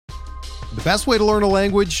The best way to learn a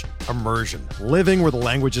language? Immersion. Living where the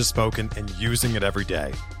language is spoken and using it every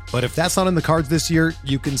day. But if that's not in the cards this year,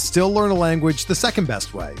 you can still learn a language the second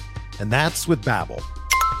best way, and that's with Babbel.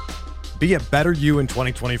 Be a better you in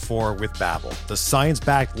 2024 with Babbel, the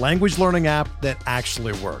science-backed language learning app that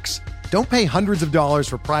actually works. Don't pay hundreds of dollars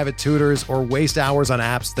for private tutors or waste hours on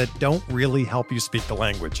apps that don't really help you speak the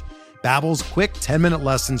language. Babbel's quick 10-minute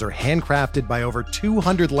lessons are handcrafted by over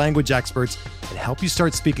 200 language experts and help you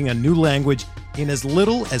start speaking a new language in as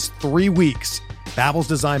little as 3 weeks. Babbel's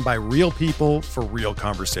designed by real people for real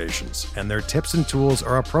conversations, and their tips and tools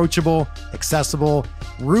are approachable, accessible,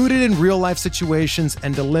 rooted in real-life situations,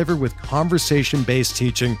 and delivered with conversation-based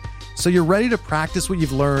teaching, so you're ready to practice what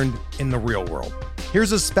you've learned in the real world.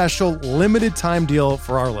 Here's a special limited-time deal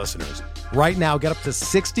for our listeners. Right now, get up to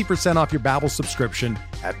 60% off your Babbel subscription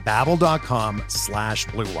at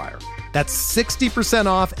babbel.com/Blue Wire. That's 60%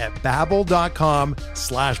 off at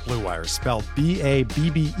babbel.com/Blue Wire, spelled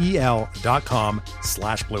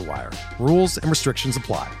BABBEL.com/Blue Wire. Rules and restrictions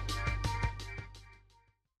apply.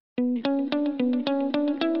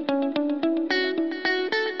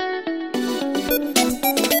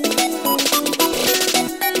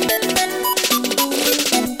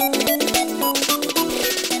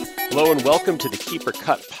 Hello and welcome to the Keeper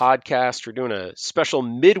Cut podcast. We're doing a special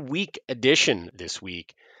midweek edition this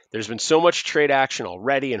week. There's been so much trade action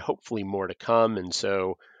already and hopefully more to come, and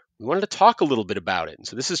so we wanted to talk a little bit about it. And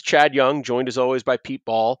so this is Chad Young, joined as always by Pete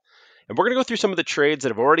Ball, and we're going to go through some of the trades that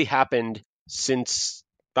have already happened since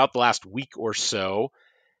about the last week or so,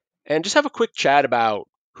 and just have a quick chat about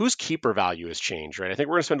whose keeper value has changed, right? I think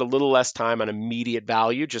we're going to spend a little less time on immediate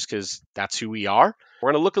value just because that's who we are.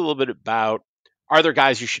 We're going to look a little bit about, are there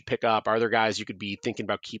guys you should pick up? Are there guys you could be thinking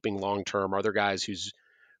about keeping long-term? Are there guys whose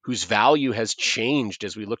value has changed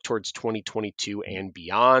as we look towards 2022 and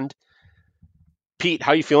beyond? Pete,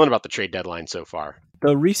 how are you feeling about the trade deadline so far?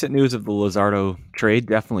 The recent news of the Luzardo trade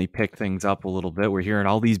definitely picked things up a little bit. We're hearing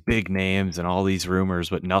all these big names and all these rumors,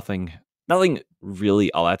 but nothing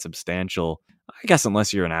really all that substantial, I guess,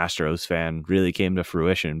 unless you're an Astros fan, really came to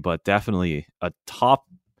fruition. But definitely a top.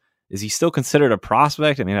 Is he still considered a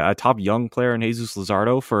prospect? I mean, a top young player in Jesus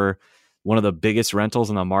Luzardo for one of the biggest rentals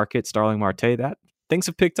in the market, Starling Marte. That things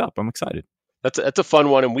have picked up. I'm excited. That's a fun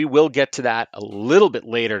one, and we will get to that a little bit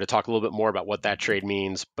later to talk a little bit more about what that trade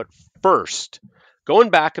means. But first, going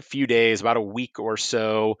back a few days, about a week or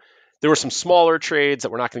so, there were some smaller trades that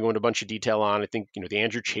we're not going to go into a bunch of detail on. I think the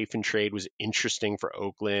Andrew Chafin trade was interesting for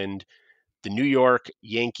Oakland. The New York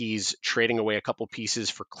Yankees trading away a couple pieces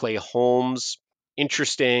for Clay Holmes.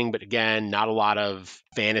 Interesting, but again, not a lot of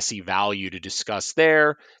fantasy value to discuss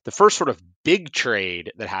there. The first sort of big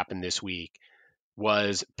trade that happened this week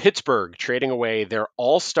was Pittsburgh trading away their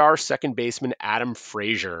all-star second baseman Adam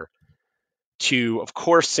Frazier to, of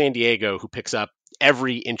course, San Diego, who picks up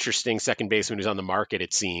every interesting second baseman who's on the market,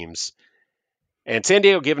 it seems. And San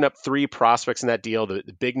Diego giving up 3 prospects in that deal. The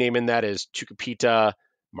big name in that is Tucupita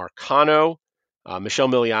Marcano, Michelle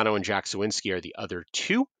Miliano, and Jack Sawinski are the other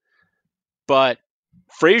 2. But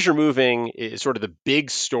Frazier moving is sort of the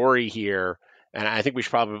big story here, and I think we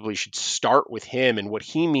probably should start with him and what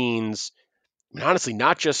he means. I mean, honestly,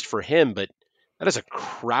 not just for him, but that is a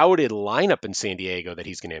crowded lineup in San Diego that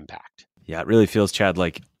he's going to impact. Yeah, it really feels, Chad,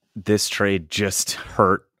 like this trade just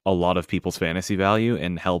hurt a lot of people's fantasy value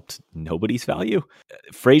and helped nobody's value.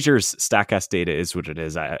 Frazier's StatCast data is what it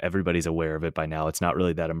is. Everybody's aware of it by now. It's not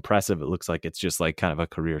really that impressive. It looks like it's just like kind of a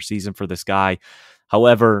career season for this guy.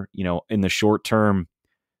 However, in the short term,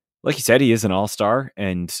 like you said, he is an all-star,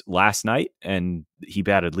 and last night, and he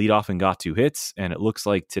batted leadoff and got 2 hits, and it looks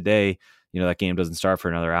like today, that game doesn't start for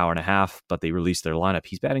another hour and a half, but they released their lineup.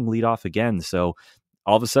 He's batting leadoff again, so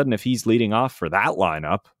all of a sudden, if he's leading off for that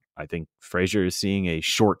lineup, I think Frazier is seeing a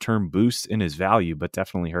short-term boost in his value, but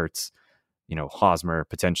definitely hurts, Hosmer,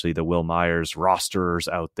 potentially the Will Myers rosterers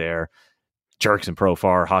out there. Jurickson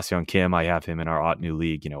Profar, Ha-Seong Kim, I have him in our Otnu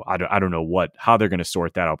league. I don't know how they're going to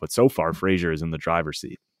sort that out, but so far Frazier is in the driver's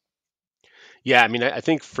seat. Yeah, I mean, I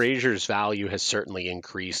think Frazier's value has certainly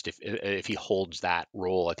increased if he holds that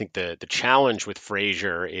role. I think the challenge with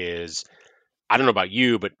Frazier is, I don't know about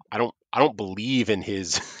you, but I don't believe in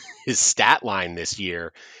his his stat line this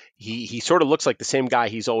year. He sort of looks like the same guy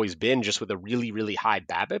he's always been, just with a really, really high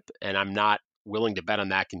BABIP, and I'm not willing to bet on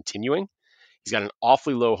that continuing. He's got an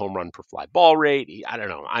awfully low home run per fly ball rate. I don't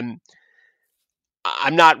know. I'm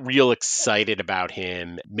not real excited about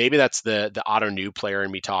him. Maybe that's the Otnu player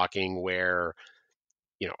in me talking, where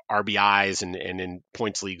RBIs and in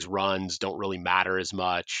points leagues runs don't really matter as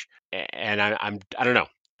much. And I don't know.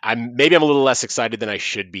 I'm a little less excited than I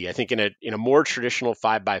should be. I think in a more traditional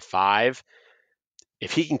 5x5,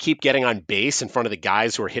 if he can keep getting on base in front of the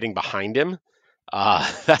guys who are hitting behind him,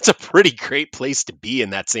 that's a pretty great place to be in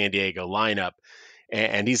that San Diego lineup.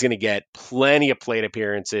 And he's going to get plenty of plate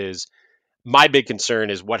appearances. My big concern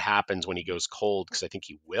is what happens when he goes cold, because I think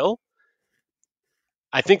he will.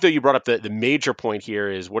 I think, though, you brought up the major point here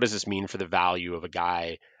is, what does this mean for the value of a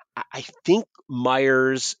guy? I think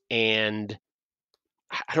Myers and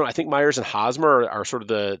Hosmer are sort of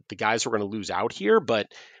the guys who are going to lose out here, but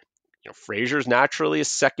Frazier's naturally a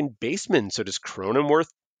second baseman. So does Cronenworth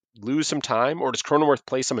lose some time, or does Cronenworth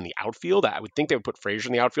play some in the outfield? I would think they would put Frazier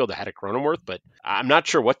in the outfield ahead of Cronenworth, but I'm not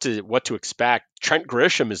sure what to expect. Trent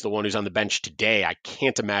Grisham is the one who's on the bench today. I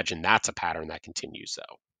can't imagine that's a pattern that continues,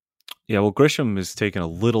 though. Yeah, well, Grisham is taking a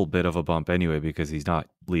little bit of a bump anyway because he's not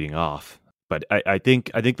leading off. But I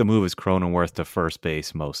think the move is Cronenworth to first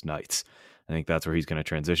base most nights. I think that's where he's going to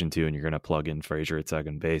transition to, and you're going to plug in Frazier at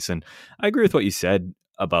second base. And I agree with what you said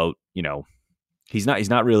about, he's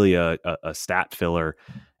not really a stat filler,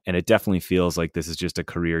 and it definitely feels like this is just a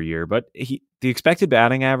career year. But the expected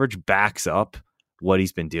batting average backs up what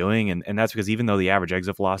he's been doing, and that's because even though the average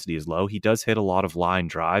exit velocity is low, he does hit a lot of line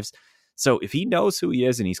drives. So if he knows who he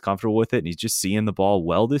is and he's comfortable with it, and he's just seeing the ball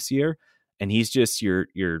well this year, and he's just your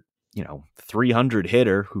 300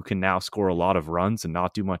 hitter who can now score a lot of runs and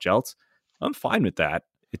not do much else, I'm fine with that.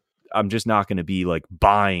 I'm just not going to be like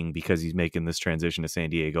buying because he's making this transition to San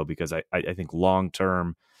Diego, because I think long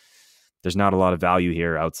term there's not a lot of value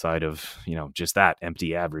here outside of just that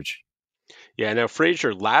empty average. Yeah, now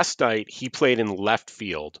Frazier last night he played in left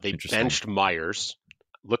field. They benched Myers.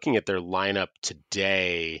 Looking at their lineup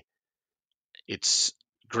today, it's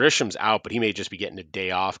Grisham's out, but he may just be getting a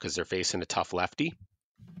day off because they're facing a tough lefty.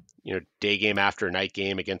 Day game after night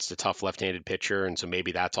game against a tough left-handed pitcher, and so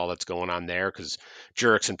maybe that's all that's going on there, because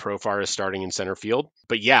Jurickson Profar is starting in center field.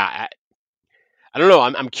 But yeah, I don't know.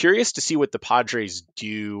 I'm curious to see what the Padres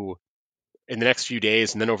do in the next few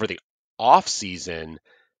days and then over the off season,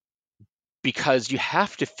 because you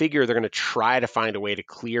have to figure they're going to try to find a way to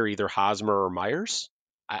clear either Hosmer or Myers.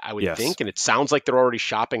 I would think, and it sounds like they're already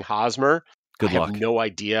shopping Hosmer. Good luck. I have no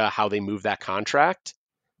idea how they move that contract.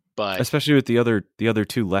 But especially with the other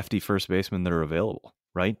two lefty first basemen that are available,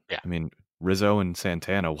 right? Yeah. I mean, Rizzo and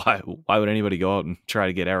Santana. Why would anybody go out and try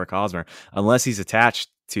to get Eric Hosmer unless he's attached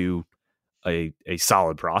to a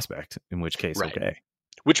solid prospect? In which case, right. Okay.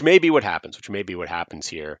 Which may be what happens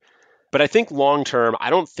here. But I think long term, I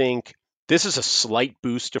don't think this is a slight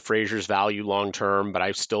boost to Frazier's value long term. But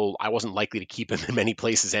I wasn't likely to keep him in many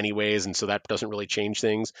places anyways, and so that doesn't really change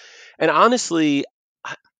things. And honestly,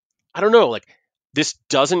 I don't know, like. This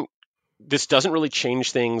doesn't really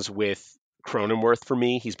change things with Cronenworth for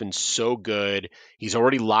me. He's been so good. He's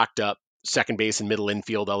already locked up second base and middle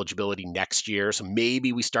infield eligibility next year. So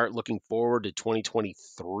maybe we start looking forward to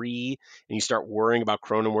 2023 and you start worrying about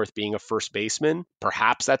Cronenworth being a first baseman.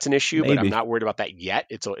 Perhaps that's an issue, but I'm not worried about that yet.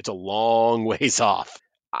 It's a long ways off.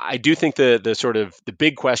 I do think the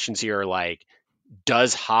big questions here are like, do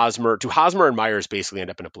Hosmer and Myers basically end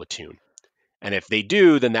up in a platoon? And if they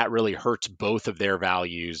do, then that really hurts both of their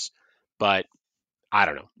values. But I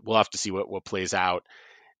don't know. We'll have to see what plays out.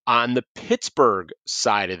 On the Pittsburgh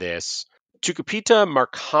side of this, Tucupita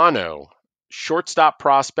Marcano, shortstop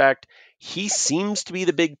prospect. He seems to be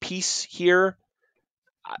the big piece here.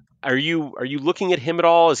 Are you looking at him at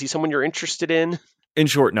all? Is he someone you're interested in? In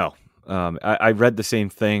short, no. I read the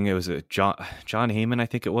same thing. It was John Heyman, I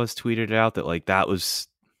think it was, tweeted out that like that was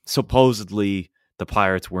supposedly the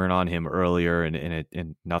Pirates weren't on him earlier,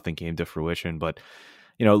 and nothing came to fruition. But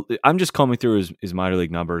I'm just combing through his minor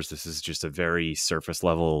league numbers. This is just a very surface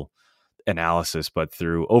level analysis, but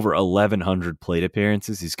through over 1,100 plate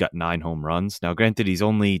appearances, he's got 9 home runs. Now, granted, he's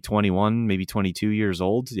only 21, maybe 22 years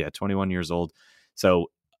old. Yeah, 21 years old.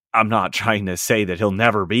 So I'm not trying to say that he'll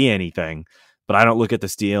never be anything, but I don't look at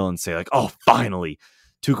this deal and say like, oh, finally,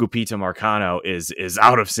 Tucupita Marcano is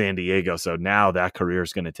out of San Diego, so now that career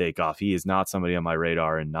is going to take off. He is not somebody on my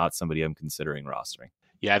radar and not somebody I'm considering rostering.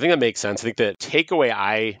 Yeah, I think that makes sense. I think the takeaway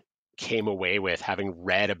I came away with, having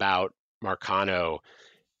read about Marcano,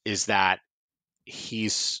 is that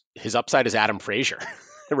his upside is Adam Frazier,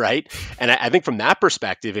 right? And I think from that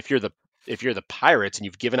perspective, if you're the Pirates and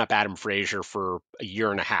you've given up Adam Frazier for a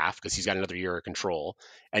year and a half because he's got another year of control,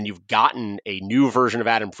 and you've gotten a new version of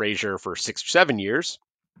Adam Frazier for 6 or 7 years,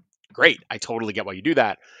 great. I totally get why you do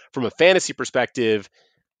that. From a fantasy perspective,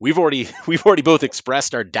 we've already both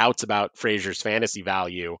expressed our doubts about Frazier's fantasy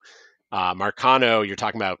value. Marcano, you're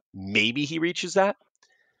talking about maybe he reaches that.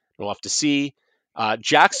 We'll have to see.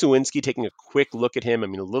 Jack Suwinski, taking a quick look at him, I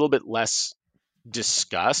mean, a little bit less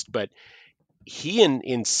discussed, but he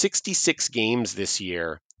in 66 games this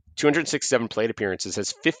year 267 plate appearances,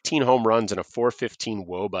 has 15 home runs and a 415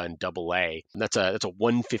 WOBA in Double-A. And that's a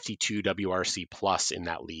 152 WRC plus in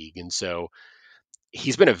that league. And so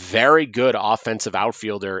he's been a very good offensive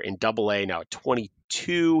outfielder in Double-A now at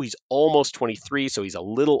 22. He's almost 23, so he's a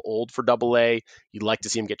little old for Double-A. You'd like to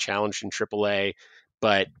see him get challenged in Triple-A,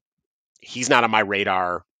 but he's not on my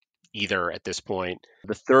radar either at this point.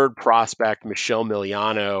 The third prospect, Michel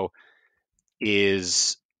Miliano,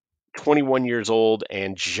 is 21 years old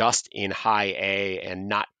and just in high A and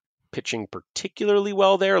not pitching particularly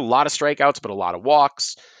well there. A lot of strikeouts, but a lot of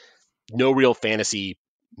walks. No real fantasy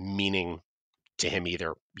meaning to him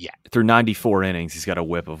either yet. Through 94 innings, he's got a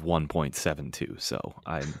whip of 1.72. So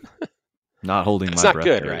I'm not holding my breath. That's not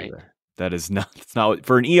good, there right? either. That is not, it's not,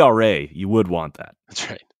 for an ERA, you would want that. That's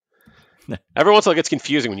right. Every once in a while it gets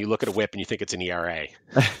confusing when you look at a whip and you think it's an ERA.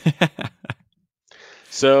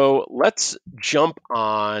 So let's jump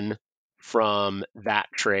on from that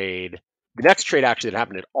trade. The next trade actually that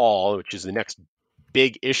happened at all, which is the next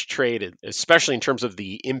big-ish trade, especially in terms of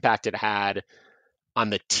the impact it had on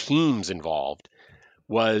the teams involved,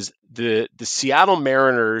 was the Seattle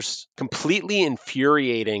Mariners completely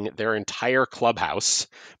infuriating their entire clubhouse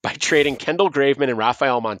by trading Kendall Graveman and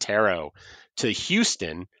Rafael Montero to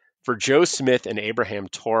Houston for Joe Smith and Abraham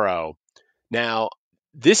Toro. Now,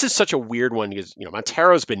 this is such a weird one because,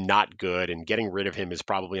 Montero's been not good and getting rid of him is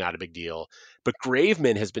probably not a big deal. But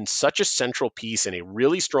Graveman has been such a central piece in a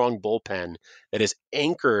really strong bullpen that has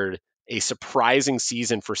anchored a surprising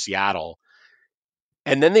season for Seattle.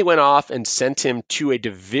 And then they went off and sent him to a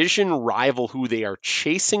division rival who they are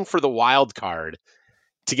chasing for the wild card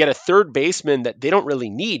to get a third baseman that they don't really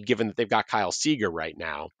need, given that they've got Kyle Seager right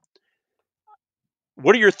now.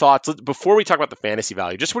 What are your thoughts before we talk about the fantasy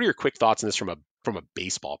value? Just what are your quick thoughts on this from a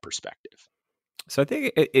baseball perspective? So I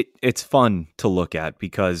think it's fun to look at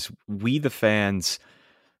because we, the fans,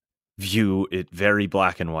 view it very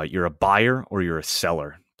black and white. You're a buyer or you're a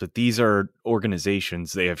seller. That these are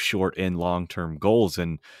organizations, they have short and long-term goals.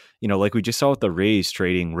 And, like we just saw with the Rays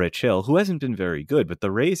trading Rich Hill, who hasn't been very good, but the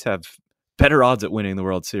Rays have better odds at winning the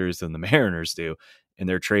World Series than the Mariners do. And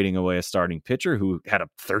they're trading away a starting pitcher who had a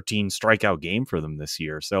 13 strikeout game for them this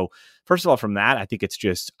year. So first of all, from that, I think it's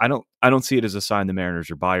just, I don't see it as a sign the Mariners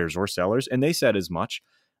are buyers or sellers. And they said as much.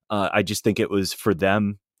 I just think it was for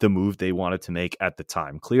them the move they wanted to make at the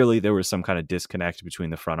time. Clearly there was some kind of disconnect between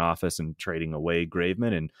the front office and trading away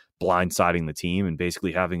Graveman and blindsiding the team and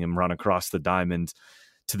basically having him run across the diamond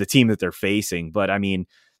to the team that they're facing. But I mean,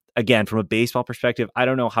 again, from a baseball perspective, I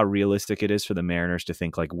don't know how realistic it is for the Mariners to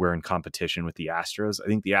think like we're in competition with the Astros. I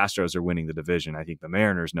think the Astros are winning the division. I think the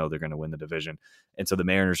Mariners know they're going to win the division. And so the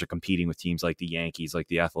Mariners are competing with teams like the Yankees, like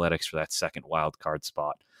the Athletics for that second wild card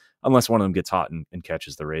spot, unless one of them gets hot and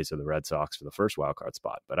catches the Rays or the Red Sox for the first wild card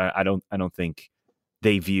spot. But I don't think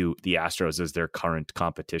they view the Astros as their current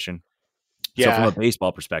competition. Yeah. So from a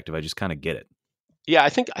baseball perspective, I just kind of get it. Yeah, I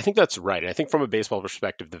think that's right. And I think from a baseball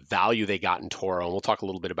perspective, the value they got in Toro, and we'll talk a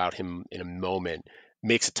little bit about him in a moment,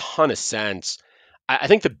 makes a ton of sense. I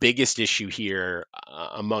think the biggest issue here,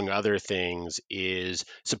 among other things, is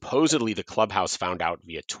supposedly the clubhouse found out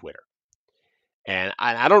via Twitter. And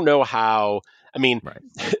I don't know how, right.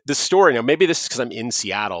 The story, now maybe this is because I'm in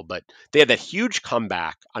Seattle, but they had that huge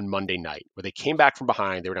comeback on Monday night where they came back from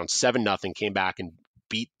behind. They were down 7-0, came back and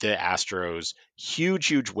beat the Astros.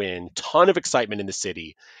 Huge win, ton of excitement in the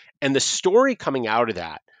city. And the story coming out of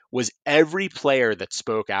that was every player that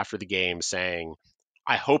spoke after the game saying,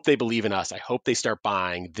 I hope they believe in us. I hope they start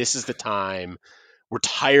buying. This is the time. We're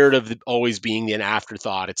tired of always being an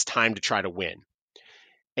afterthought. It's time to try to win.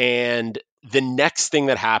 And the next thing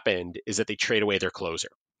that happened is that they trade away their closer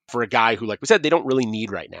for a guy who, like we said, they don't really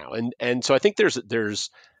need right now. And so I think there's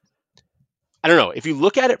I don't know, if you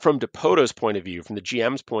look at it from DePoto's point of view, from the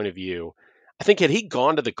GM's point of view, I think had he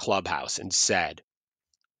gone to the clubhouse and said,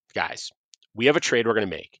 guys, we have a trade we're going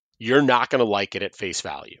to make. You're not going to like it at face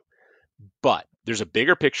value, but there's a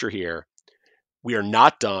bigger picture here. We are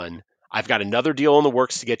not done. I've got another deal in the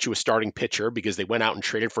works to get you a starting pitcher because they went out and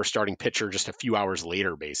traded for a starting pitcher just a few hours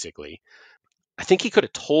later, basically. I think he could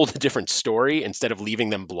have told a different story instead of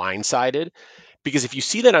leaving them blindsided. Because if you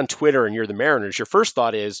see that on Twitter and you're the Mariners, your first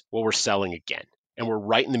thought is, well, we're selling again. And we're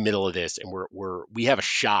right in the middle of this and we have a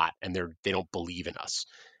shot and they don't believe in us.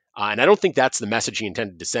 And I don't think that's the message he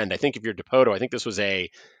intended to send. I think if you're DePoto, I think this was I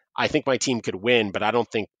think my team could win, but I don't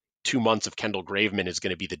think 2 months of Kendall Graveman is going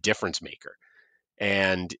to be the difference maker.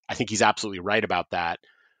 And I think he's absolutely right about that,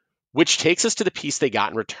 which takes us to the piece they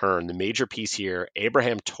got in return. The major piece here,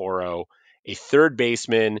 Abraham Toro, a third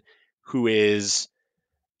baseman who is,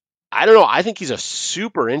 I don't know, I think he's a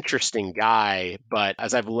super interesting guy, but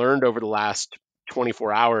as I've learned over the last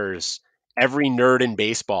 24 hours, every nerd in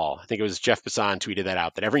baseball, I think it was Jeff Passan tweeted that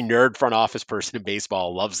out, that every nerd front office person in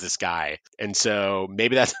baseball loves this guy. And so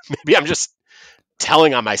maybe I'm just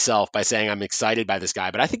telling on myself by saying I'm excited by this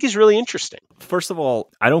guy, but I think he's really interesting. First of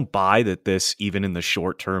all, I don't buy that this, even in the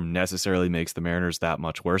short term, necessarily makes the Mariners that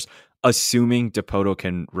much worse, assuming Dipoto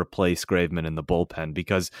can replace Graveman in the bullpen,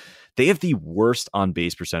 because they have the worst on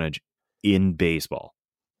base percentage in baseball.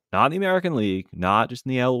 Not in the American League, not just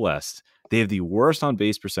in the AL West. They have the worst on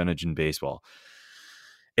base percentage in baseball.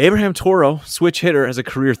 Abraham Toro, switch hitter, has a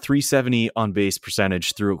career .370 on base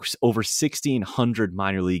percentage through over 1,600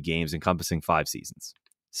 minor league games encompassing 5 seasons.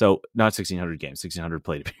 So not 1,600 games, 1,600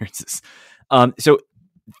 plate appearances. So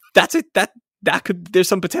that's it. That there's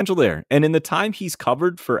some potential there. And in the time he's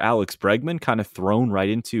covered for Alex Bregman, kind of thrown right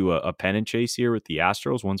into a pennant chase here with the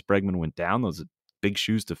Astros. Once Bregman went down, those are big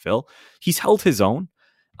shoes to fill. He's held his own.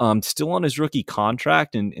 Still on his rookie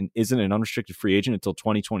contract and isn't an unrestricted free agent until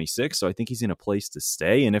 2026. So I think he's in a place to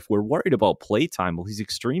stay. And if we're worried about play time, well, he's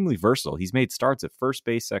extremely versatile. He's made starts at first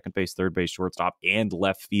base, second base, third base, shortstop, and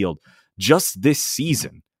left field just this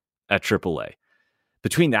season at AAA.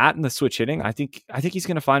 Between that and the switch hitting, I think he's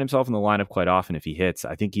going to find himself in the lineup quite often if he hits.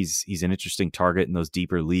 I think he's an interesting target in those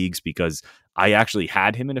deeper leagues, because I actually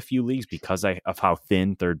had him in a few leagues because of how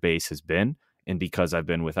thin third base has been, and because I've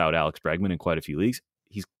been without Alex Bregman in quite a few leagues.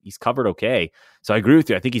 He's covered okay. So I agree with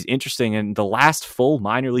you. I think he's interesting. And the last full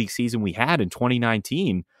minor league season we had in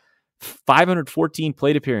 2019, 514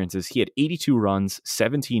 plate appearances. He had 82 runs,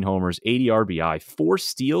 17 homers, 80 RBI, 4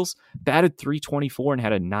 steals, batted .324, and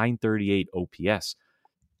had a .938 OPS.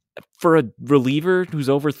 For a reliever who's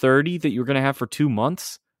over 30 that you're going to have for 2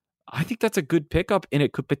 months, I think that's a good pickup, and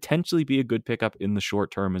it could potentially be a good pickup in the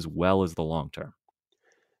short term as well as the long term.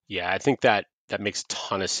 Yeah, I think that makes a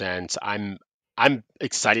ton of sense. I'm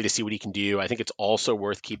excited to see what he can do. I think it's also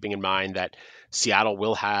worth keeping in mind that Seattle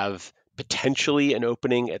will have potentially an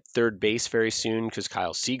opening at third base very soon, because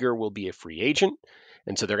Kyle Seager will be a free agent.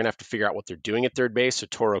 And so they're going to have to figure out what they're doing at third base. So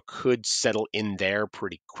Toro could settle in there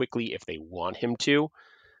pretty quickly if they want him to.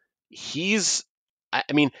 His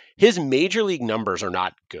major league numbers are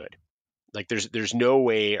not good. Like there's no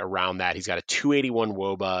way around that. He's got a .281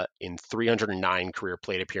 WOBA in 309 career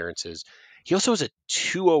plate appearances. He also has a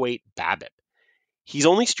 .208 BABIP. He's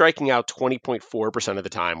only striking out 20.4% of the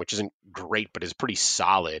time, which isn't great, but is pretty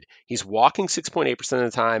solid. He's walking 6.8%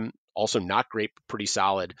 of the time, also not great, but pretty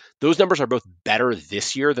solid. Those numbers are both better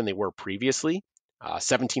this year than they were previously.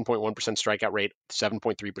 17.1% strikeout rate,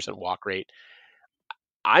 7.3% walk rate.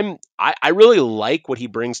 I really like what he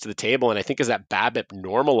brings to the table, and I think as that BABIP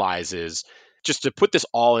normalizes, just to put this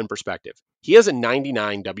all in perspective, he has a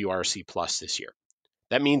 99 WRC plus this year.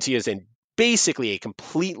 That means he is basically a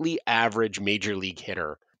completely average major league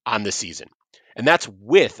hitter on the season. And that's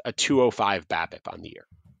with a 205 BABIP on the year.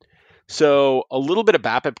 So a little bit of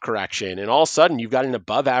BABIP correction, and all of a sudden you've got an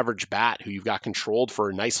above average bat who you've got controlled for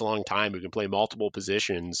a nice long time, who can play multiple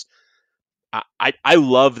positions. I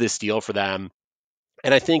love this deal for them.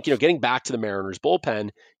 And I think, getting back to the Mariners bullpen,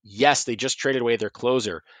 yes, they just traded away their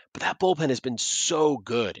closer, but that bullpen has been so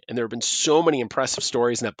good. And there have been so many impressive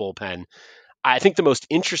stories in that bullpen. I think the most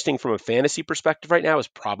interesting from a fantasy perspective right now is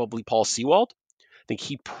probably Paul Sewald. I think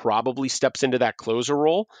he probably steps into that closer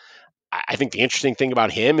role. I think the interesting thing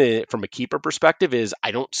about him from a keeper perspective is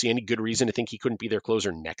I don't see any good reason to think he couldn't be their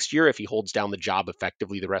closer next year if he holds down the job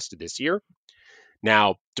effectively the rest of this year.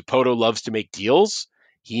 Now, Dipoto loves to make deals.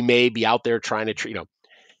 He may be out there trying to,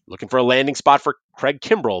 looking for a landing spot for Craig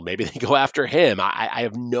Kimbrell. Maybe they go after him. I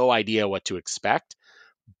have no idea what to expect,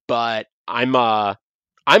 but I'm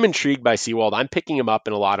intrigued by Sewald. I'm picking him up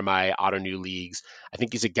in a lot of my auto new leagues. I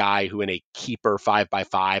think he's a guy who in a keeper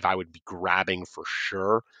 5x5, I would be grabbing for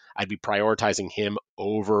sure. I'd be prioritizing him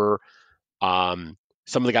over some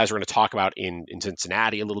of the guys we're going to talk about in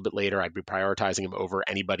Cincinnati a little bit later. I'd be prioritizing him over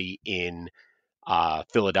anybody in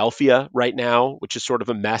Philadelphia right now, which is sort of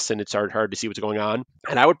a mess, and it's hard to see what's going on.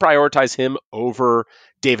 And I would prioritize him over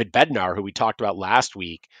David Bednar, who we talked about last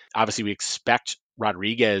week. Obviously, we expect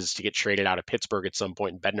Rodriguez to get traded out of Pittsburgh at some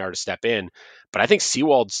point and Bednar to step in. But I think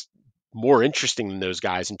Sewald's more interesting than those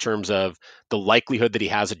guys in terms of the likelihood that he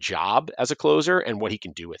has a job as a closer and what he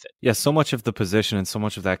can do with it. Yeah, so much of the position and so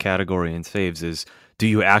much of that category in saves is, do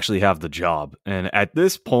you actually have the job? And at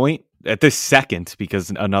this point, at this second, because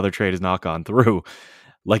another trade has not gone through,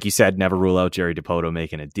 like you said, never rule out Jerry Dipoto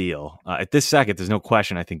making a deal. At this second, there's no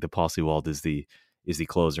question. I think that Paul Sewald is the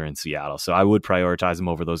closer in Seattle. So I would prioritize him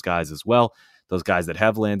over those guys as well. Those guys that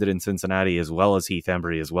have landed in Cincinnati, as well as Heath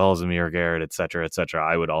Embry, as well as Amir Garrett, et cetera,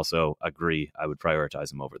 I would also agree. I would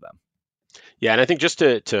prioritize him over them. Yeah, and I think just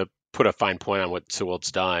to put a fine point on what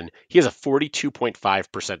Sewald's done. He has a 42.5%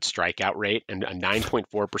 strikeout rate and a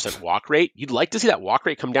 9.4% walk rate. You'd like to see that walk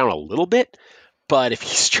rate come down a little bit, but if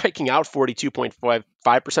he's striking out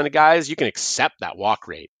 42.5% of guys, you can accept that walk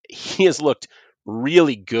rate. He has looked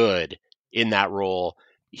really good in that role.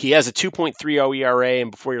 He has a 2.30 ERA,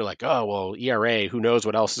 and before you're like, oh, well, ERA, who knows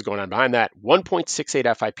what else is going on behind that?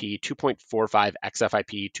 1.68 FIP, 2.45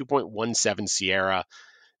 xFIP, 2.17 SIERA.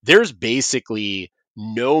 There's basically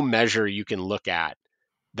no measure you can look at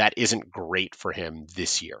that isn't great for him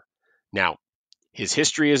this year. Now, his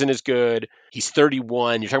history isn't as good. He's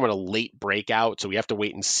 31. You're talking about a late breakout, so we have to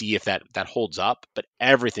wait and see if that holds up, but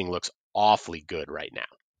everything looks awfully good right now.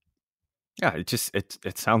 Yeah,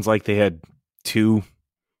 it sounds like they had two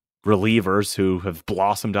relievers who have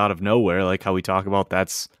blossomed out of nowhere, like how we talk about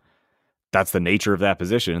that's the nature of that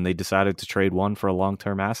position, and they decided to trade one for a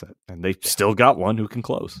long-term asset, and they still got one who can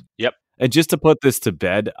close. Yep. And just to put this to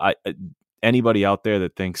bed, anybody out there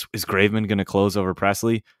that thinks, is Graveman going to close over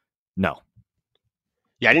Presley? No.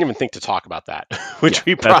 Yeah, I didn't even think to talk about that, which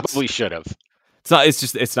we probably should have.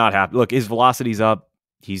 It's not happening. Look, his velocity's up.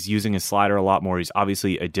 He's using his slider a lot more. He's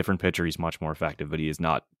obviously a different pitcher. He's much more effective, but he is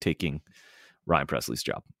not taking Ryan Presley's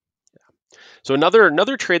job. Yeah. So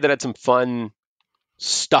another trade that had some fun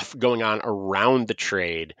stuff going on around the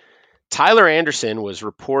trade. Tyler Anderson was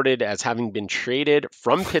reported as having been traded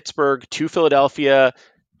from Pittsburgh to Philadelphia.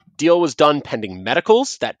 Deal was done pending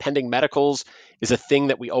medicals. That pending medicals is a thing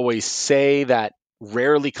that we always say that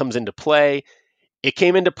rarely comes into play. It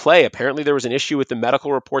came into play. Apparently there was an issue with the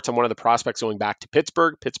medical reports on one of the prospects going back to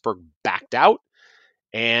Pittsburgh. Pittsburgh backed out.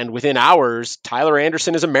 And within hours, Tyler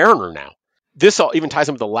Anderson is a Mariner now. This all even ties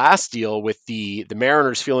in with the last deal with the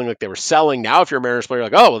Mariners feeling like they were selling. Now, if you're a Mariners player, you're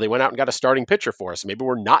like, oh, well, they went out and got a starting pitcher for us. Maybe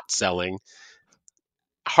we're not selling.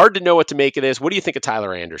 Hard to know what to make of this. What do you think of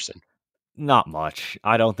Tyler Anderson? Not much.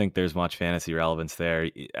 I don't think there's much fantasy relevance there.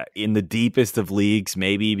 In the deepest of leagues,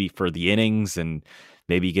 maybe for the innings, and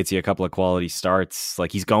maybe he gets you a couple of quality starts.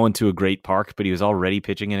 Like, he's going to a great park, but he was already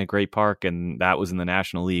pitching in a great park, and that was in the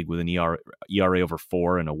National League with an ERA over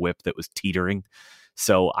 4 and a whip that was teetering.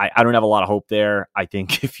 So I don't have a lot of hope there. I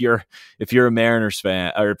think if you're a Mariners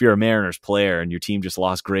fan, or if you're a Mariners player and your team just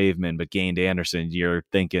lost Graveman but gained Anderson, you're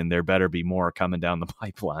thinking there better be more coming down the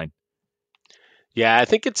pipeline. Yeah, I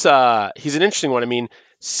think it's he's an interesting one. I mean,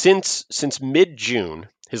 since mid-June,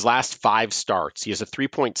 his last 5 starts, he has a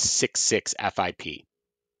 3.66 FIP.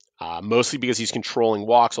 Mostly because he's controlling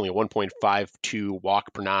walks, only a 1.52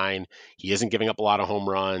 walk per 9. He isn't giving up a lot of home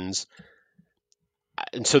runs.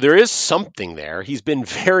 And so there is something there. He's been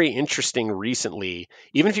very interesting recently.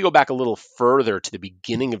 Even if you go back a little further to the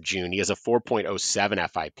beginning of June, he has a 4.07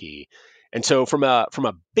 FIP. And so from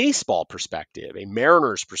a baseball perspective, a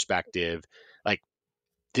Mariners perspective, like,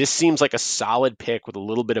 this seems like a solid pick with a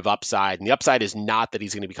little bit of upside. And the upside is not that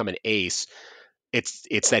he's going to become an ace.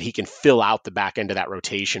 It's that he can fill out the back end of that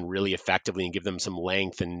rotation really effectively and give them some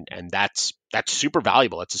length. And that's super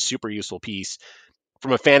valuable. It's a super useful piece.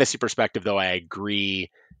 From a fantasy perspective, though, I agree.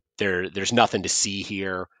 There's nothing to see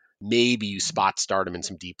here. Maybe you spot start him in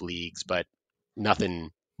some deep leagues, but nothing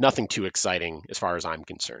too exciting as far as I'm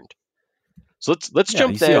concerned. So let's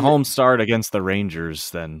jump. You see a home start against the Rangers,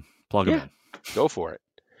 then plug him in. Go for it.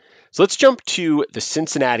 So let's jump to the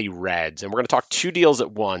Cincinnati Reds, and we're going to talk 2 deals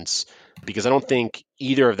at once because I don't think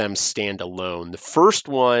either of them stand alone. The first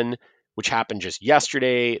one, which happened just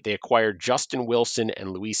yesterday, they acquired Justin Wilson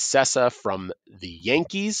and Luis Cessa from the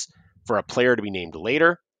Yankees for a player to be named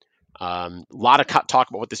later. A lot of talk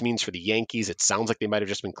about what this means for the Yankees. It sounds like they might have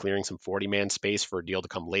just been clearing some 40-man space for a deal to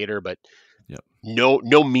come later, but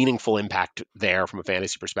no meaningful impact there from a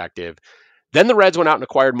fantasy perspective. Then the Reds went out and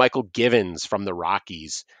acquired Michael Givens from the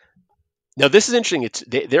Rockies. Now, this is interesting.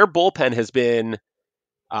 Their bullpen has been,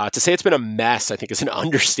 to say it's been a mess, I think is an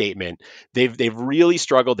understatement. They've really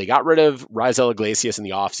struggled. They got rid of Raisel Iglesias in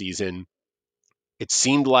the offseason. It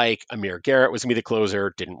seemed like Amir Garrett was going to be the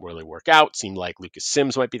closer. Didn't really work out. Seemed like Lucas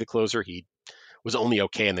Sims might be the closer. He was only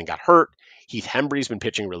okay and then got hurt. Heath Hembree's been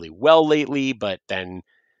pitching really well lately, but then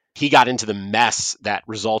he got into the mess that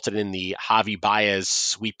resulted in the Javi Baez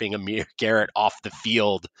sweeping Amir Garrett off the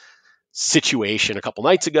field situation a couple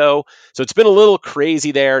nights ago. So it's been a little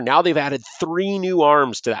crazy there. Now they've added 3 new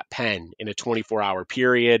arms to that pen in a 24-hour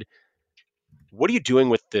period. What are you doing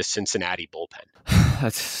with the Cincinnati bullpen?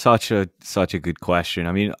 That's such a good question.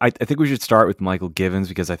 I mean, I think we should start with Michael Givens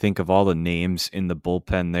because I think of all the names in the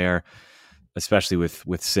bullpen there, especially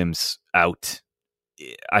with Sims out,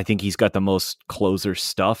 I think he's got the most closer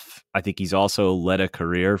stuff. I think he's also led a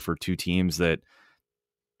career for 2 teams that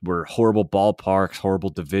were horrible ballparks, horrible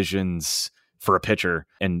divisions, for a pitcher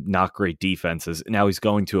and not great defenses. Now he's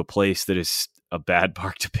going to a place that is a bad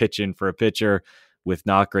park to pitch in for a pitcher with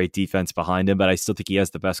not great defense behind him, but I still think he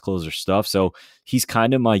has the best closer stuff. So he's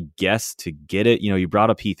kind of my guess to get it. You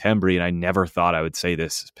brought up Heath Hembree, and I never thought I would say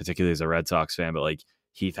this, particularly as a Red Sox fan, but like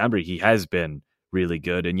Heath Hembree, he has been really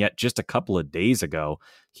good. And yet just a couple of days ago,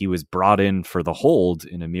 he was brought in for the hold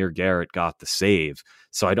and Amir Garrett got the save.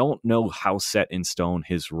 So I don't know how set in stone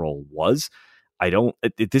his role was.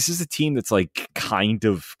 This is a team that's like kind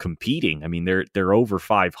of competing. I mean, they're over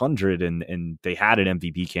 500 and they had an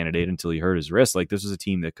MVP candidate until he hurt his wrist. Like this is a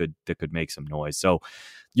team that could make some noise. So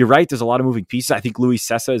you're right. There's a lot of moving pieces. I think Luis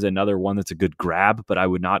Cessa is another one that's a good grab, but I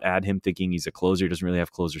would not add him thinking he's a closer. He doesn't really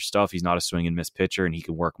have closer stuff. He's not a swing and miss pitcher and he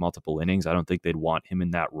can work multiple innings. I don't think they'd want him in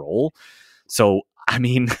that role. So, I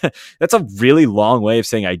mean, that's a really long way of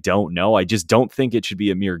saying I don't know. I just don't think it should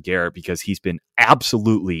be Amir Garrett because he's been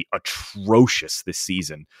absolutely atrocious this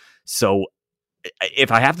season. So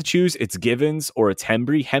if I have to choose, it's Givens or it's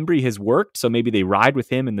Hembree. Hembree has worked, so maybe they ride with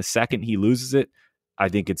him, and the second he loses it, I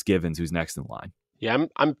think it's Givens who's next in line. Yeah,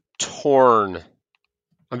 I'm torn.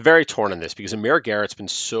 I'm very torn on this because Amir Garrett's been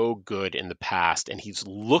so good in the past, and he's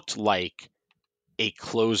looked like a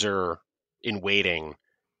closer in waiting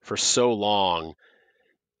for so long.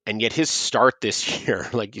 And yet his start this year,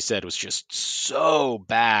 like you said, was just so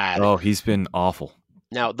bad. Oh, he's been awful.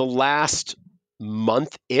 Now, the last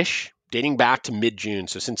month-ish, dating back to mid-June,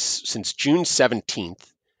 so since June 17th,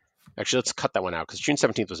 actually, let's cut that one out because June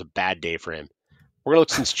 17th was a bad day for him. We're going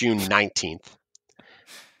to look since June 19th.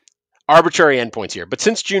 Arbitrary endpoints here, but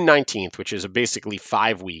since June 19th, which is basically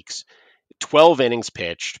 5 weeks, 12 innings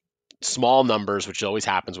pitched, small numbers, which always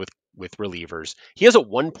happens with relievers. He has a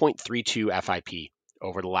 1.32 FIP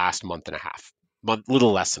over the last month and a half,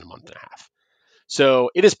 little less than a month and a half. So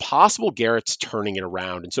it is possible Garrett's turning it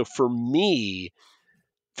around. And so for me,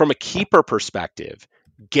 from a keeper perspective,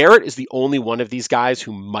 Garrett is the only one of these guys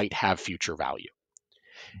who might have future value.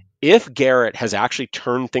 If Garrett has actually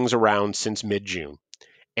turned things around since mid-June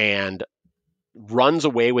and runs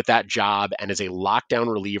away with that job and is a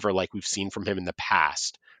lockdown reliever like we've seen from him in the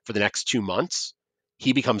past for the next 2 months,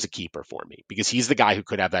 he becomes a keeper for me because he's the guy who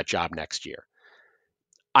could have that job next year.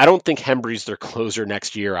 I don't think Hembree's their closer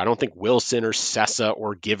next year. I don't think Wilson or Cessa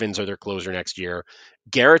or Givens are their closer next year.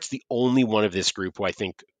 Garrett's the only one of this group who I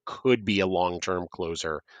think could be a long-term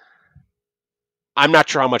closer. I'm not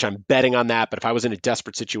sure how much I'm betting on that, but if I was in a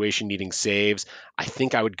desperate situation needing saves, I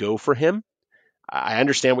think I would go for him. I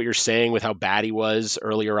understand what you're saying with how bad he was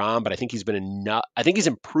earlier on, but I think he's been enough. I think he's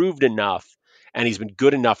improved enough and he's been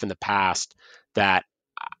good enough in the past that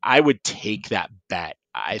I would take that bet.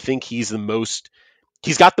 I think he's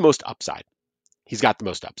got the most upside. He's got the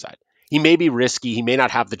most upside. He may be risky. He may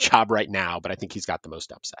not have the job right now, but I think he's got the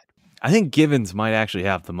most upside. I think Givens might actually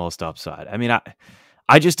have the most upside. I mean,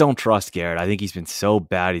 I just don't trust Garrett. I think he's been so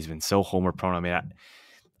bad. He's been so homer prone. I mean,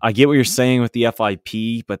 I get what you're saying with the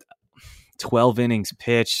FIP, but 12 innings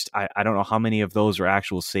pitched. I don't know how many of those are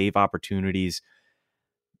actual save opportunities.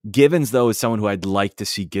 Givens, though, is someone who I'd like to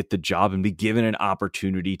see get the job and be given an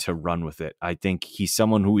opportunity to run with it. I think he's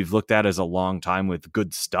someone who we've looked at as a long time with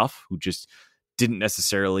good stuff, who just didn't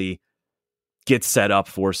necessarily get set up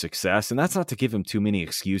for success. And that's not to give him too many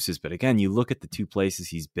excuses. But again, you look at the two places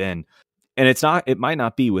he's been, and it might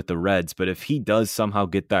not be with the Reds, but if he does somehow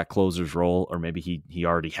get that closer's role, or maybe he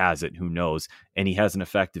already has it, who knows, and he has an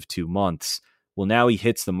effective 2 months, well, now he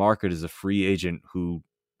hits the market as a free agent who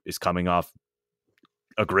is coming off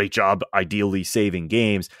a great job, ideally saving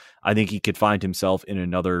games. I think he could find himself in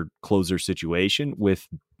another closer situation with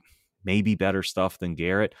maybe better stuff than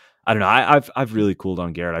Garrett. I don't know. I've really cooled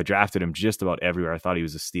on Garrett. I drafted him just about everywhere. I thought he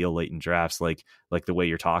was a steal late in drafts, like the way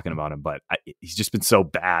you're talking about him, but he's just been so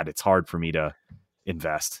bad. It's hard for me to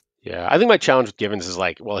invest. Yeah, I think my challenge with Givens is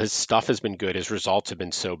his stuff has been good. His results have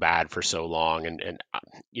been so bad for so long. And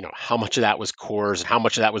how much of that was Coors and how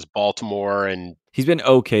much of that was Baltimore? And he's been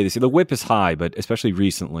okay this year. The whip is high, but especially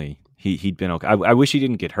recently, he'd been okay. I wish he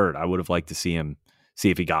didn't get hurt. I would have liked to see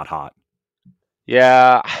if he got hot.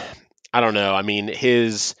 Yeah, I don't know. I mean,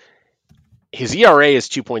 his ERA is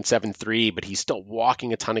 2.73, but he's still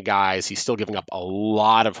walking a ton of guys. He's still giving up a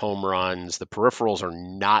lot of home runs. The peripherals are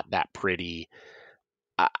not that pretty.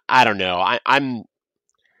 I don't know.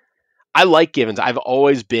 I like Givens. I've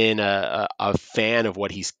always been a fan of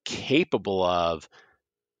what he's capable of.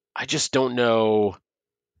 I just don't know.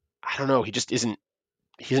 I don't know. He just isn't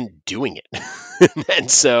doing it.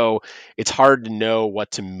 And so it's hard to know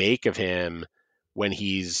what to make of him when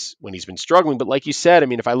he's been struggling. But like you said, I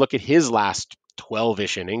mean, if I look at his last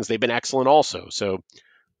 12-ish innings, they've been excellent also. So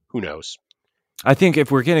who knows? I think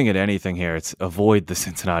if we're getting at anything here, it's avoid the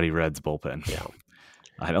Cincinnati Reds bullpen. Yeah.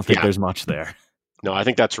 I don't think there's much there. No, I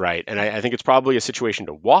think that's right. And I think it's probably a situation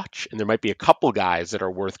to watch. And there might be a couple guys that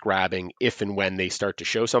are worth grabbing if and when they start to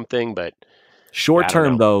show something. But short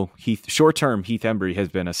term, Heath Hembree has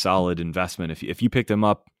been a solid investment. If you picked him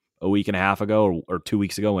up a week and a half ago or 2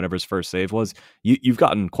 weeks ago, whenever his first save was, you've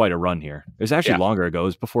gotten quite a run here. It was actually longer ago. It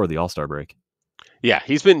was before the All-Star break. Yeah,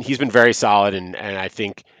 he's been very solid. And I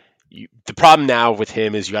think the problem now with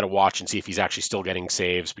him is you got to watch and see if he's actually still getting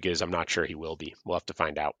saves, because I'm not sure he will be. We'll have to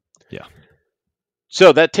find out. Yeah.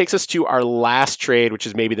 So that takes us to our last trade, which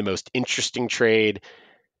is maybe the most interesting trade.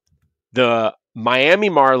 The Miami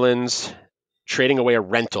Marlins trading away a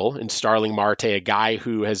rental in Starling Marte, a guy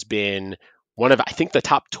who has been one of, I think, the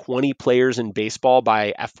top 20 players in baseball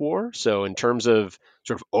by FWAR. So in terms of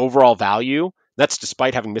sort of overall value, that's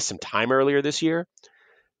despite having missed some time earlier this year.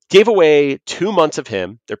 Gave away 2 months of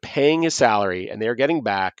him. They're paying his salary, and they're getting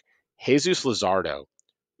back Jesus Luzardo,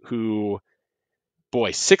 who,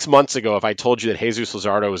 boy, 6 months ago, if I told you that Jesus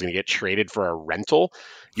Luzardo was going to get traded for a rental,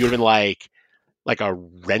 you would have been like a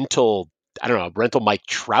rental, I don't know, a rental Mike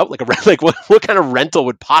Trout, like what kind of rental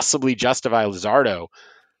would possibly justify Luzardo?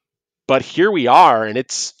 But here we are, and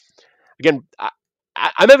it's, again,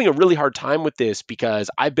 I'm having a really hard time with this because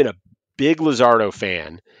I've been a big Luzardo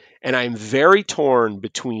fan, and I'm very torn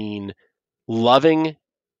between loving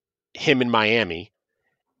him in Miami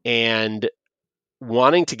and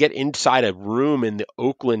wanting to get inside a room in the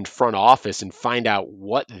Oakland front office and find out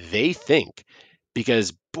what they think,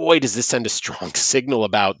 because boy, does this send a strong signal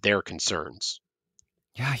about their concerns.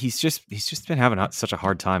 Yeah, he's just been having such a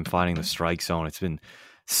hard time finding the strike zone. It's been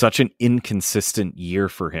such an inconsistent year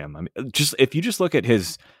for him. I mean, if you just look at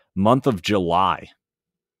his month of July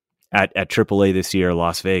at AAA this year,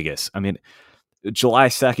 Las Vegas. I mean, July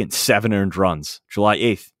 2nd, 7 earned runs. July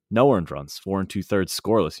 8th, no earned runs, 4 2/3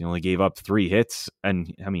 scoreless. He only gave up 3 hits,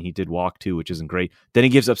 and I mean, he did walk 2, which isn't great. Then he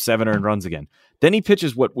gives up 7 earned runs again. Then he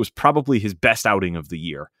pitches what was probably his best outing of the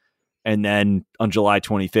year. And then on July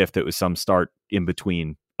 25th, it was some start in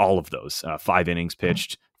between all of those. 5 innings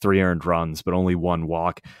pitched, 3 earned runs, but only 1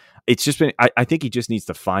 walk. It's just been, I think he just needs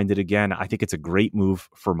to find it again. I think it's a great move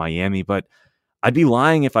for Miami, but I'd be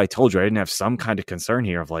lying if I told you I didn't have some kind of concern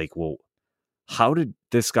here of like, well, how did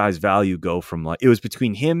this guy's value go from it was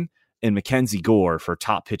between him and Mackenzie Gore for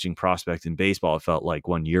top pitching prospect in baseball, it felt like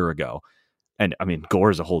 1 year ago. And I mean, Gore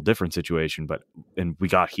is a whole different situation, and we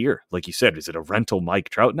got here, like you said, is it a rental Mike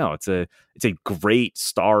Trout? No, it's a great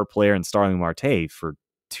star player in Starling Marte for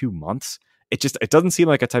 2 months. It doesn't seem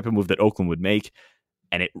like a type of move that Oakland would make.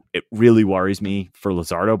 And it really worries me for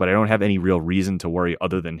Luzardo, but I don't have any real reason to worry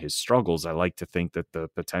other than his struggles. I like to think that the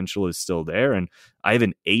potential is still there. And I have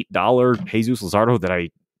an $8 Jesus Luzardo that I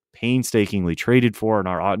painstakingly traded for in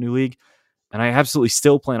our Ottoneu League. And I absolutely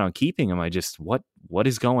still plan on keeping him. I just, what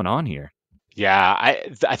is going on here? Yeah,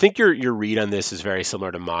 I think your read on this is very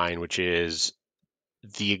similar to mine, which is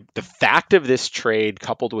the fact of this trade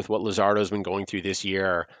coupled with what Luzardo's been going through this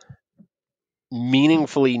year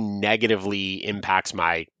meaningfully negatively impacts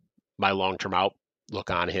my long-term outlook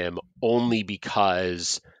on him, only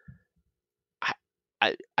because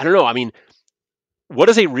I don't know. I mean, what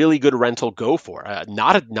does a really good rental go for?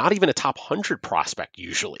 Not even a top 100 prospect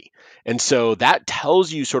usually. And so that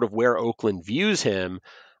tells you sort of where Oakland views him.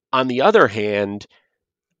 On the other hand,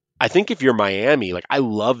 I think if you're Miami, like, I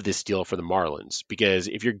love this deal for the Marlins, because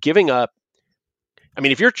if you're giving up, I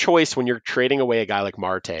mean, if your choice when you're trading away a guy like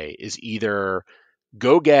Marte is either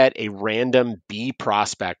go get a random B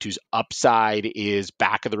prospect whose upside is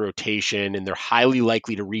back of the rotation and they're highly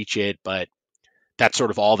likely to reach it, but that's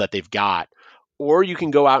sort of all that they've got, or you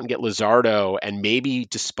can go out and get Luzardo, and maybe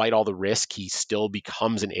despite all the risk, he still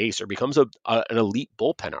becomes an ace or becomes an elite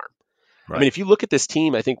bullpen arm. Right. I mean, if you look at this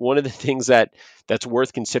team, I think one of the things that's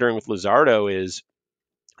worth considering with Luzardo is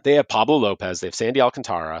they have Pablo Lopez, they have Sandy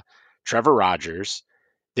Alcantara, Trevor Rogers,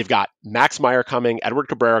 they've got Max Meyer coming, Edward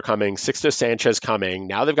Cabrera coming, Sixto Sanchez coming.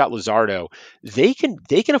 Now they've got Luzardo. They can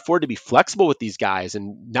afford to be flexible with these guys,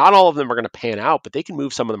 and not all of them are going to pan out, but they can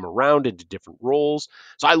move some of them around into different roles.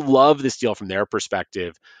 So I love this deal from their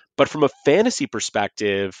perspective. But from a fantasy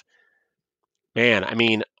perspective, man, I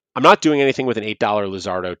mean, I'm not doing anything with an $8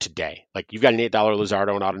 Luzardo today. Like, you've got an $8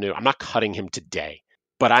 Luzardo in Ottoneu. I'm not cutting him today,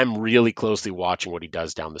 but I'm really closely watching what he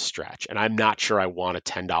does down the stretch. And I'm not sure I want a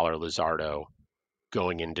 $10 Luzardo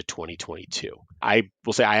going into 2022. I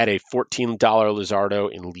will say I had a $14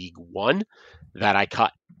 Luzardo in League One that I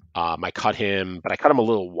cut. I cut him a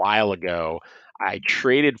little while ago. I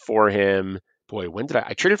traded for him. Boy, when did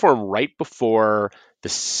I traded for him right before the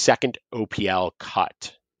second OPL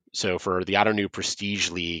cut So for the Ottoneu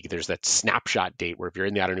Prestige League, there's that snapshot date where if you're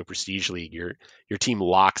in the Ottoneu Prestige League, your team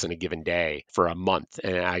locks on a given day for a month.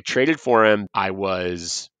 And I traded for him. I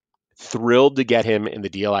was thrilled to get him in the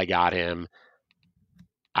deal I got him.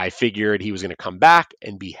 I figured he was going to come back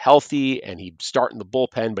and be healthy, and he'd start in the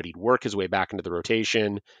bullpen, but he'd work his way back into the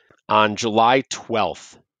rotation. On July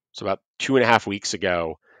 12th, so about 2.5 weeks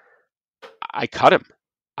ago, I cut him.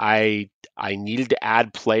 I needed to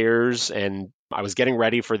add players, and I was getting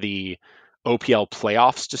ready for the OPL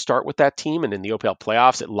playoffs to start with that team. And in the OPL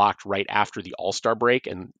playoffs, it locked right after the All-Star break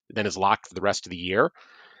and then is locked for the rest of the year.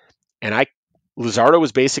 And Luzardo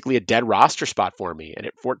was basically a dead roster spot for me. And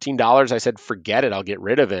at $14, I said, forget it. I'll get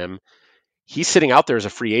rid of him. He's sitting out there as a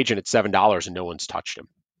free agent at $7 and no one's touched him.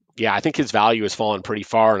 Yeah, I think his value has fallen pretty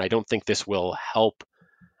far, and I don't think this will help.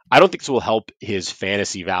 I don't think this will help his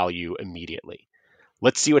fantasy value immediately.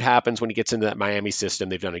 Let's see what happens when he gets into that Miami system.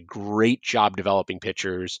 They've done a great job developing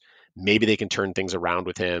pitchers. Maybe they can turn things around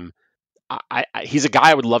with him. He's a guy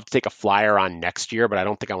I would love to take a flyer on next year, but I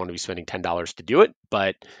don't think I want to be spending $10 to do it.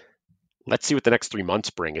 But let's see what the next 3 months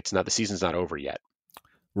bring. The season's not over yet.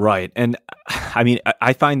 Right. And I mean,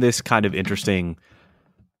 I find this kind of interesting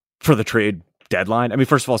for the trade deadline. I mean,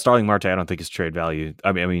 first of all, Starling Marte, I don't think his trade value,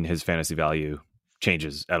 I mean, his fantasy value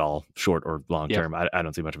changes at all, short or long term. I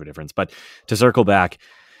don't see much of a difference. But to circle back,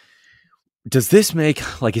 does this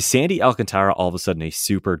make, like, is Sandy Alcantara all of a sudden a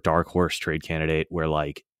super dark horse trade candidate where,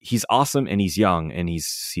 like, he's awesome and he's young and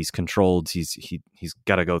he's controlled, he's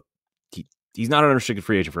got to go, he's not an unrestricted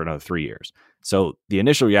free agent for another 3 years. So the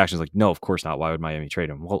initial reaction is like, no, of course not. Why would Miami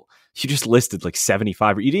trade him? Well, you just listed like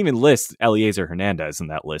 75. You didn't even list Eliezer Hernandez in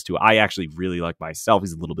that list, who I actually really like myself.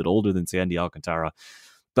 He's a little bit older than Sandy Alcantara.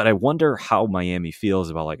 But I wonder how Miami feels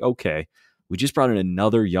about, like, okay, we just brought in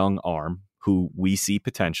another young arm who we see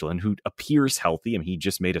potential and who appears healthy. I mean, he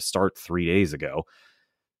just made a start 3 days ago.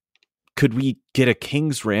 Could we get a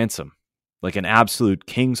king's ransom, like an absolute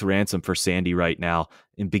king's ransom for Sandy right now,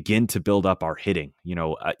 and begin to build up our hitting? You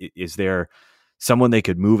know, is there someone they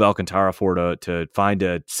could move Alcantara for to find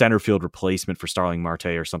a center field replacement for Starling Marte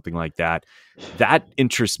or something like that? That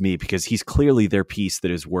interests me because he's clearly their piece that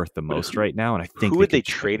is worth the most right now. And I think who would they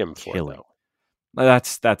trade him for, though?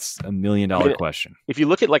 That's $1 million question. If you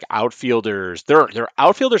look at like outfielders, there are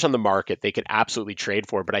outfielders on the market they could absolutely trade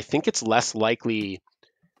for, but I think it's less likely.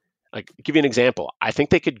 Like, I'll give you an example. I think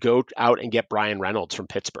they could go out and get Brian Reynolds from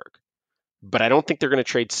Pittsburgh, but I don't think they're going to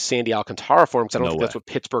trade Sandy Alcantara for him because I don't think that's what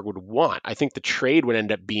Pittsburgh would want. I think the trade would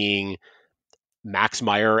end up being Max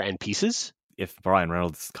Meyer and pieces. If Brian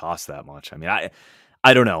Reynolds costs that much, I mean,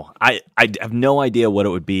 I don't know. I have no idea what it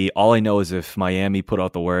would be. All I know is if Miami put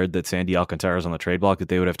out the word that Sandy Alcantara is on the trade block, that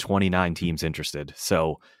they would have 29 teams interested.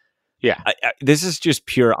 So yeah, this is just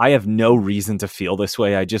pure. I have no reason to feel this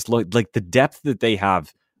way. I just look like the depth that they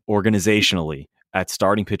have organizationally at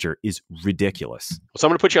starting pitcher is ridiculous. So I'm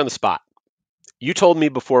going to put you on the spot. You told me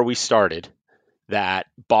before we started that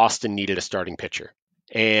Boston needed a starting pitcher.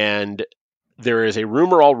 And there is a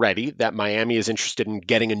rumor already that Miami is interested in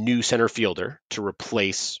getting a new center fielder to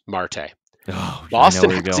replace Marte. Oh, Boston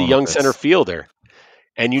has a young center fielder,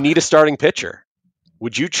 and you need a starting pitcher.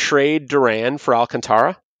 Would you trade Duran for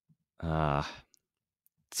Alcantara?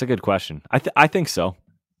 It's a good question. I think so.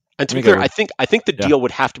 And to be clear, I think the deal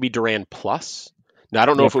would have to be Duran plus. Now, I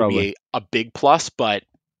don't know if it would be a big plus, but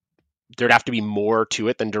there'd have to be more to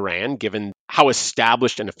it than Duran, given how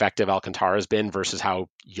established and effective Alcantara has been versus how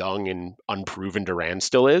young and unproven Duran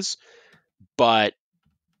still is. But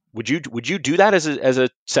would you do that as a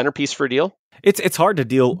centerpiece for a deal? It's hard to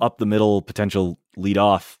deal up the middle potential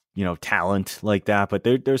leadoff, talent like that. But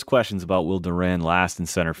there's questions about will Duran last in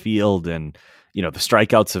center field, and the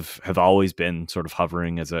strikeouts have always been sort of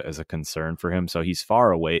hovering as a concern for him. So he's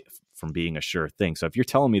far away from being a sure thing. So if you're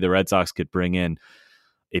telling me the Red Sox could bring in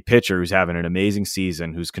a pitcher who's having an amazing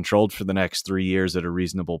season, who's controlled for the next 3 years at a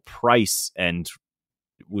reasonable price, and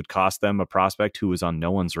would cost them a prospect who was on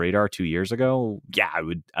no one's radar 2 years ago, yeah,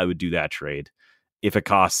 I would do that trade. If it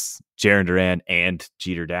costs Jarren Duran and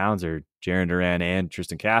Jeter Downs, or Jarren Duran and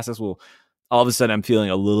Tristan Casas, well, all of a sudden I'm feeling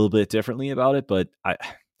a little bit differently about it. But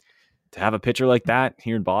to have a pitcher like that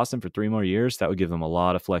here in Boston for 3 more years, that would give them a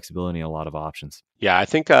lot of flexibility and a lot of options. Yeah, I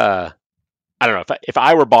think, I don't know, if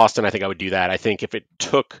I were Boston, I think I would do that. I think if it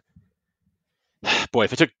took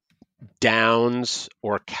Downs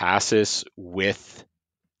or Casas with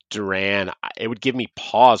Duran, it would give me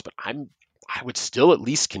pause, but I would still at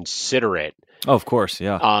least consider it. Oh, of course,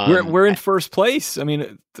 yeah. We're in first place. I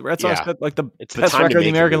mean, the Red Sox got like the best record in the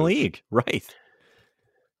American League, right?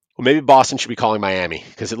 Well, maybe Boston should be calling Miami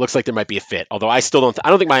because it looks like there might be a fit. Although I don't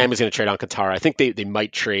think Miami's going to trade Alcantara. I think they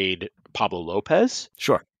might trade Pablo Lopez.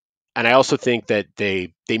 Sure. And I also think that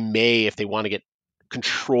they may, if they want to get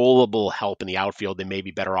controllable help in the outfield, they may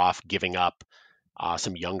be better off giving up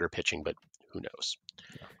some younger pitching, but who knows?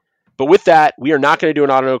 Yeah. But with that, we are not going to do an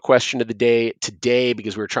auto question of the day today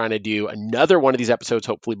because we're trying to do another one of these episodes,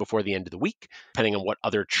 hopefully before the end of the week, depending on what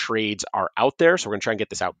other trades are out there. So we're going to try and get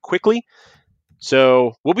this out quickly.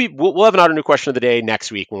 So we'll have an auto question of the day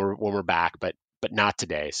next week when we're back, but not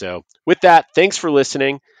today. So with that, thanks for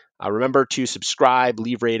listening. Remember to subscribe,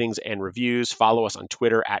 leave ratings and reviews. Follow us on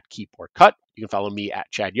Twitter at KeepOrCut. You can follow me at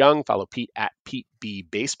Chad Young. Follow Pete at Pete B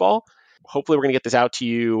Baseball. Hopefully we're going to get this out to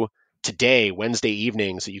you today, Wednesday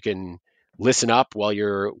evening, so you can listen up while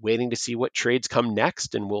you're waiting to see what trades come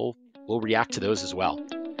next, and we'll react to those as well.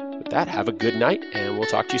 With that, have a good night, and we'll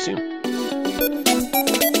talk to you soon.